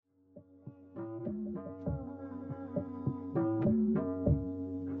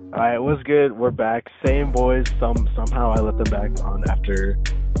Alright, what's good? We're back. Same boys. Somehow I let them back on after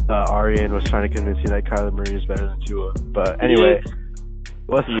Ariyan was trying to convince you that Kyler Murray is better than Tua. But anyway,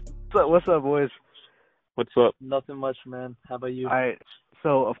 what's up, boys? What's up? Nothing much, man. How about you? Alright,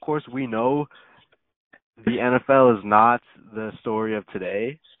 so of course we know the NFL is not the story of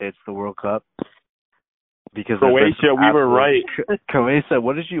today. It's the World Cup. Because Croatia, we were right. Croatia,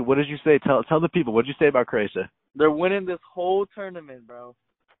 what did you say? Tell the people, what did you say about Croatia? They're winning this whole tournament, bro.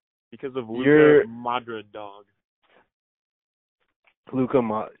 Because of Luka Modric, dog. Luka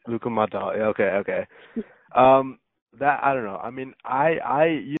Modric. Okay. That I don't know. I mean,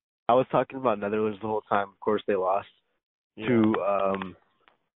 I was talking about Netherlands the whole time. Of course, they lost to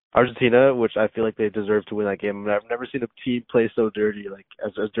Argentina, which I feel like they deserve to win that game. I've never seen a team play so dirty, like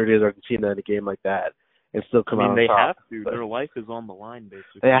as dirty as Argentina in a game like that, and still come out on top. They have to. Their life is on the line,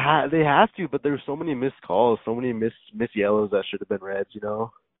 basically. They have to, but there's so many missed calls, so many missed yellows that should have been reds, you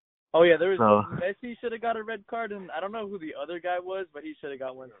know. Oh yeah, Messi should have got a red card, and I don't know who the other guy was, but he should have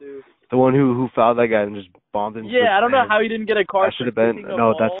got one too. The one who fouled that guy and just bombed him. Yeah, I don't know how he didn't get a card. That should have been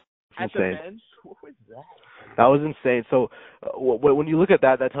that's insane. What was that? That was insane. So when you look at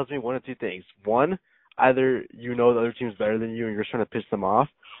that, that tells me one of two things. One, either you know the other team's better than you and you're just trying to piss them off,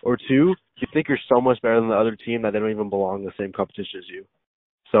 or two, you think you're so much better than the other team that they don't even belong in the same competition as you.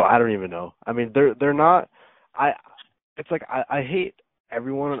 So I don't even know. I mean, they're not. It's like I hate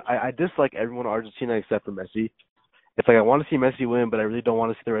everyone. I dislike everyone in Argentina except for Messi. It's like I want to see Messi win, but I really don't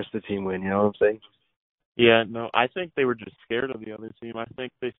want to see the rest of the team win. You know what I'm saying? Yeah, no, I think they were just scared of the other team. I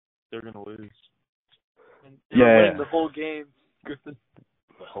think they're gonna lose. Winning the whole game, Griffin.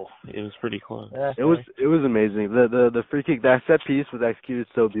 Well, it was pretty close. Yeah, it was amazing. The free kick, that set piece was executed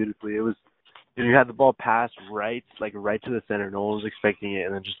so beautifully. It was, you had the ball passed right to the center. No one was expecting it,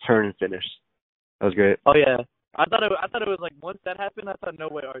 and then just turn and finish. That was great. Oh yeah, I thought it was like once that happened, I thought no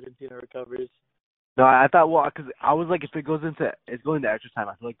way Argentina recovers. No, I thought because I was like, if it's going to extra time,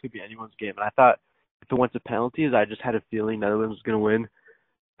 I feel like it could be anyone's game, and I thought if it went to penalties, I just had a feeling Netherlands was going to win.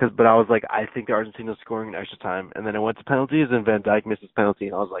 But I was like, I think the Argentina is scoring in extra time, and then it went to penalties, and Van Dijk missed his penalty,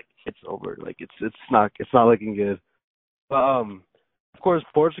 and I was like, it's over. Like it's not looking good. But of course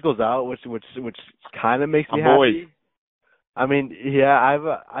Portugal's out, which kind of makes me happy. Boys. I mean, yeah, I have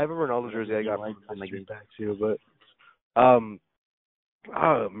a Ronaldo jersey I got from the game back too, but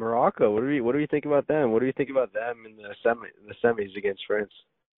Morocco. What do you think about them? What do you think about them in the semis against France?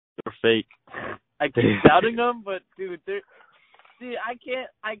 They're fake. I keep doubting them, but dude, I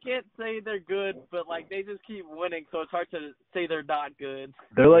can't say they're good, but like they just keep winning, so it's hard to say they're not good.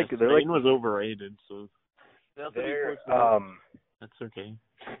 Spain was overrated, so that's okay.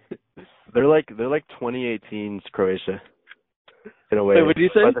 They're like 2018's Croatia in a way. Wait, what did you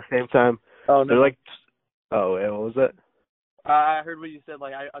say? But at the same time, oh no, they're like, oh, what was that? I heard what you said.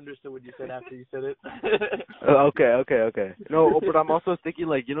 Like I understood what you said after you said it. Okay. No, but I'm also thinking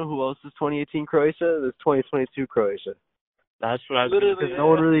like, you know who else is 2018 Croatia? There's 2022 Croatia. That's what I was literally. Because no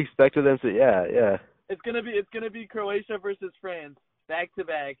one really expected them to. Yeah. It's gonna be Croatia versus France back to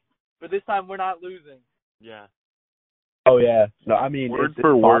back, but this time we're not losing. Yeah. Oh yeah. No, I mean word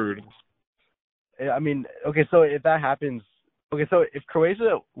for word. I mean, okay. So if that happens, okay. So if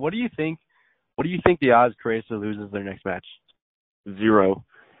Croatia, what do you think the odds Croatia loses their next match? 0.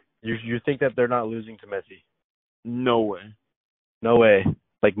 You think that they're not losing to Messi? No way. No way.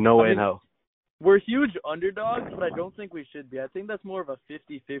 Like no way in hell. We're huge underdogs, but I don't think we should be. I think that's more of a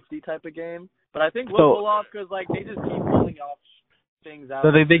 50-50 type of game. But I think we'll pull off because like they just keep pulling off things out.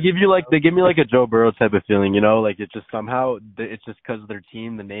 So they give me like a Joe Burrow type of feeling, you know, like it's just somehow it's just because of their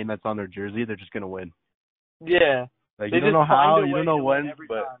team, the name that's on their jersey, they're just gonna win. Yeah. Like you don't know how, you don't know when,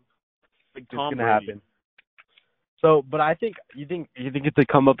 but it's gonna happen. So, but I think you think if they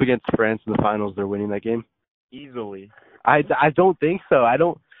come up against France in the finals, they're winning that game easily. I don't think so.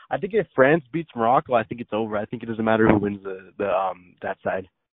 I think if France beats Morocco, I think it's over. I think it doesn't matter who wins the that side.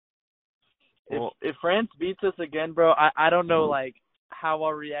 If France beats us again, bro, I don't know like how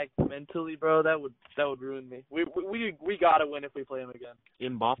I'll react mentally, bro. That would ruin me. We gotta win if we play them again.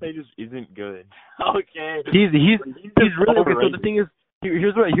 Mbappe just isn't good. Okay. He's really okay. So the thing is,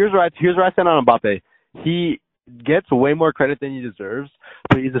 here's where I stand on Mbappe. He gets way more credit than he deserves,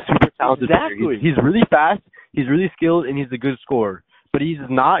 but he's a super talented player. He's really fast, he's really skilled, and he's a good scorer. But he's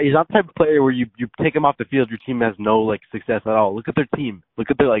not the type of player where you take him off the field, your team has no like success at all. Look at their team. Look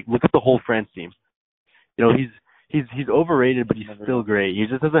at the whole France team. You know, he's overrated, but he's still great. He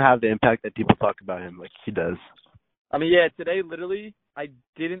just doesn't have the impact that people talk about him like he does. I mean, yeah, today literally I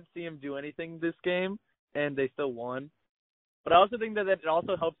didn't see him do anything this game, and they still won. But I also think that it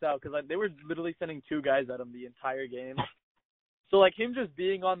also helps out because they were literally sending 2 guys at him the entire game. So like him just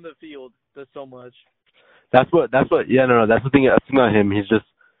being on the field does so much. That's what yeah, no, that's the thing about him. He's just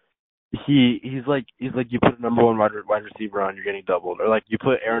he's like you put a number one wide receiver on, you're getting doubled. Or like you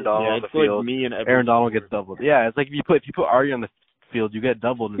put Aaron Donald on the field, like me and Aaron Donald gets doubled. Yeah, it's like if you put Ari on the field, you get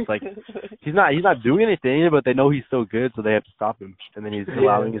doubled, and it's like he's not doing anything, but they know he's so good, so they have to stop him. And then he's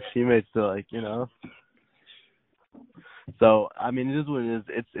allowing his teammates to like, you know. So I mean, it is what it is.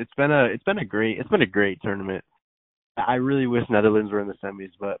 It's been a great tournament. I really wish Netherlands were in the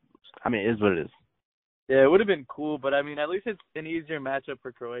semis, but I mean, it is what it is. Yeah, it would have been cool, but I mean, at least it's an easier matchup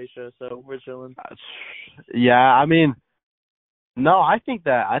for Croatia, so we're chilling. Yeah, I mean, no, I think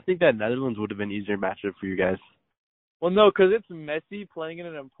that Netherlands would have been easier matchup for you guys. Well, no, because it's Messi playing in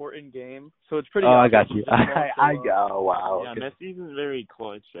an important game, so it's pretty. Oh, I got you. Oh, wow. Yeah, Messi isn't very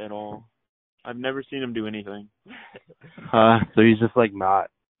clutch at all. I've never seen him do anything. So he's just like not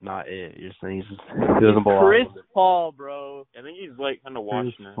it. You're saying he doesn't belong. Chris Paul, bro. I think he's like kind of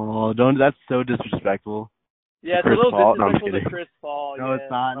watching it. Oh, that's so disrespectful. Yeah, it's a little disrespectful to Chris Paul. No, it's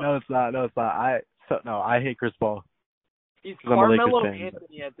not. No, it's not. I hate Chris Paul. He's Carmelo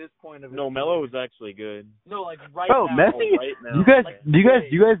Anthony at this point of his No, Melo is actually good. No, like right now. Bro, Messi. Right now. Do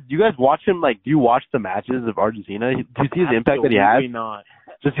you guys watch him? Like, do you watch the matches of Argentina? Do you see the impact that he has? Absolutely not.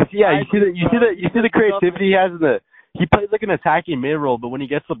 Just you see the creativity he has in the. He plays like an attacking mid role, but when he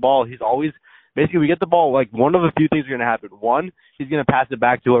gets the ball, he's always basically we get the ball. Like one of a few things are gonna happen. One, he's gonna pass it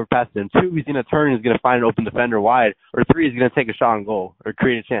back to whoever passed it. And two, he's gonna turn and he's gonna find an open defender wide. Or three, he's gonna take a shot on goal or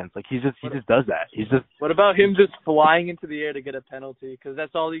create a chance. Like he just does that. He's just. What about him just flying into the air to get a penalty? Because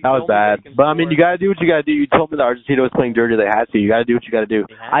that's all he. That was bad. But I mean, you gotta do what you gotta do. You told me that Argentina was playing dirty. They had to. You gotta do what you gotta do.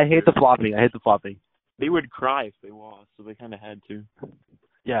 I hate the flopping. They would cry if they lost, so they kind of had to.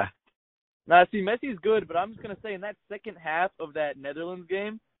 Yeah. Now, see, Messi's good, but I'm just going to say in that second half of that Netherlands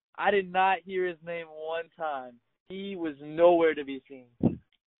game, I did not hear his name one time. He was nowhere to be seen.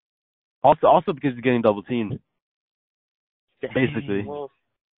 Also because he's getting double teamed. Basically.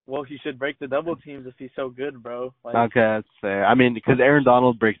 Well, he should break the double teams if he's so good, bro. Like, okay, that's fair. I mean, because Aaron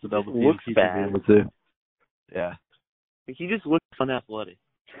Donald breaks the double teams. Looks bad. Yeah. He just looks unathletic.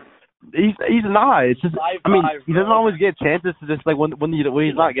 He's not. It's just he doesn't bro. always get chances to just like when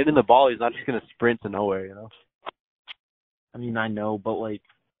he's not getting the ball, he's not just gonna sprint to nowhere, you know. I mean, I know, but like,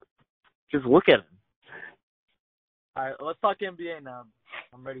 just look at him. All right, let's talk NBA now.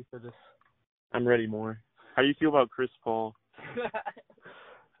 I'm ready for this. I'm ready more. How do you feel about Chris Paul?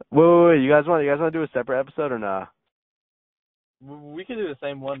 Wait, you guys want to do a separate episode or not? We can do the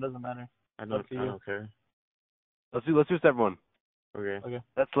same one. Doesn't matter. I don't care. Let's do a separate one. Okay.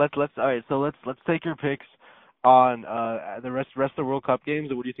 Let's all right. So let's take your picks on the rest of the World Cup games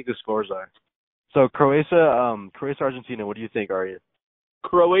and what do you think the scores are? So Croatia, Argentina. What do you think, Ariyan?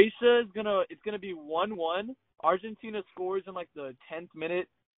 Croatia it's gonna be 1-1. Argentina scores in like the 10th minute.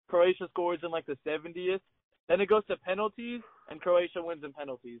 Croatia scores in like the 70th. Then it goes to penalties, and Croatia wins in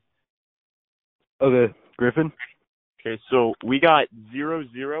penalties. Okay, Griffin. Okay, so we got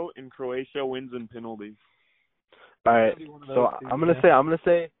 0-0, and Croatia wins in penalties. All right, so I'm gonna say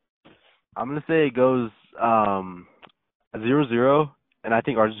it goes 0-0, and I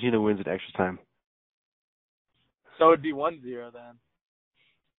think Argentina wins in extra time. So it'd be 1-0 then.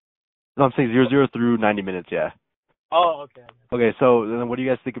 No, I'm saying 0-0 through 90 minutes. Yeah. Oh, okay. Okay, so then what do you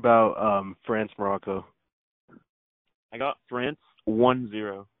guys think about France Morocco? I got France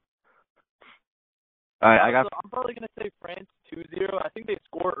 1-0. All right, I got. So I'm probably gonna say France 2-0. I think they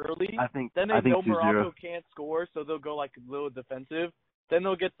score early. Then they I think know 2-0. Morocco can't score, so they'll go like a little defensive. Then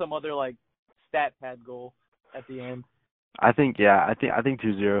they'll get some other like stat pad goal at the end. I think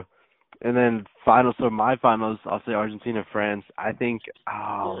 2-0. And then my finals, I'll say Argentina, France. I think,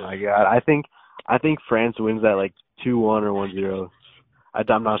 oh my God, I think France wins that like 2-1 or 1-0.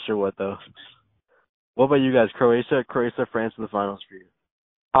 I'm not sure what though. What about you guys? Croatia, France in the finals for you.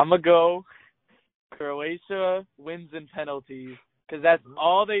 I'm gonna go Croatia wins in penalties because that's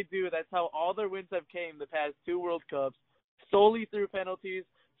all they do. That's how all their wins have came the past two World Cups, solely through penalties.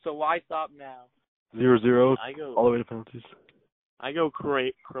 So why stop now? 0-0, all the way to penalties. I go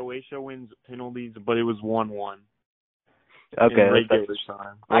Croatia wins penalties, but it was 1-1. Okay, regular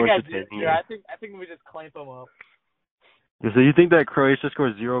time. I got you. I think we just clamp them up. So you think that Croatia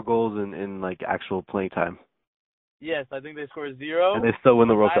scores 0 goals in like actual playing time? Yes, I think they score 0. And they still win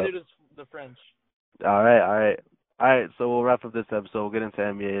the World Cup. Neither does the French. All right. So we'll wrap up this episode. We'll get into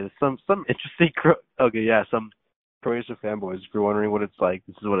NBA. Some interesting. Some Croatia fanboys. If you're wondering what it's like,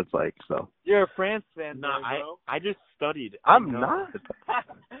 this is what it's like. So you're a France fan, bro. I just studied. I'm not.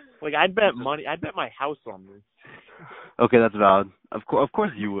 Like I'd bet money. I'd bet my house on this. Okay, that's valid. Of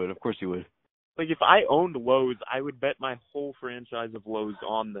course you would. Like, if I owned Lowe's, I would bet my whole franchise of Lowe's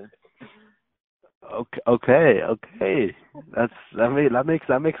on this. Okay.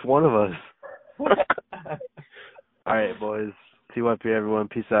 That makes one of us. All right, boys. TYP, everyone.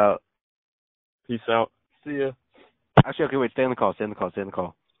 Peace out. Peace out. See ya. Actually, okay, wait. Stay on the call.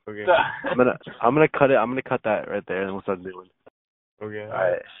 Okay. I'm gonna cut it. I'm gonna cut that right there, and we'll start the new one. Okay. All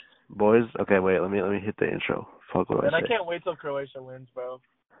right, boys. Okay, wait. Let me hit the intro. Fuck what And I I say. can't wait till Croatia wins, bro.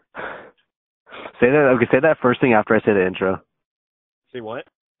 Say that. Okay, say that first thing after I say the intro. Say what?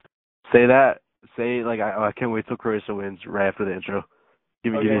 Say that. Say like I can't wait till Croatia wins right after the intro.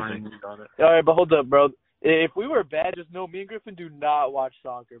 Give me a second. All right, but hold up, bro. If we were bad, just know me and Griffin do not watch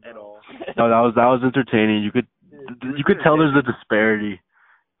soccer, bro. At all. No, that was entertaining. You could tell there's a disparity.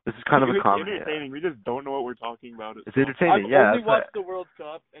 This is kind of a comedy. It's entertaining. We just don't know what we're talking about. It's entertaining. I've only watched the World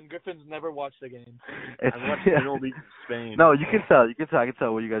Cup, and Griffin's never watched a game. I've watched the Middle League in Spain. No, you can tell. I can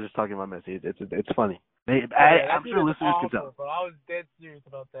tell what you guys are talking about Messi. It's funny. I'm sure listeners can tell. Bro. I was dead serious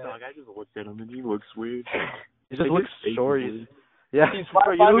about that. Dog, I just looked at him and he looks weird. He just looks sorry. Yeah. He's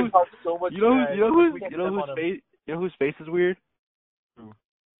so much. You know whose face is weird?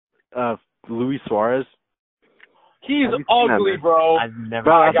 Luis Suarez. He's ugly, bro. I've never.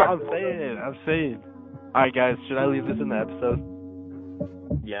 Bro, I'm saying. All right, guys. Should I leave this in the episode?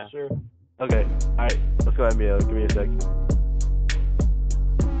 Yeah. Sure. Okay. All right. Let's go NBA. Give me a sec.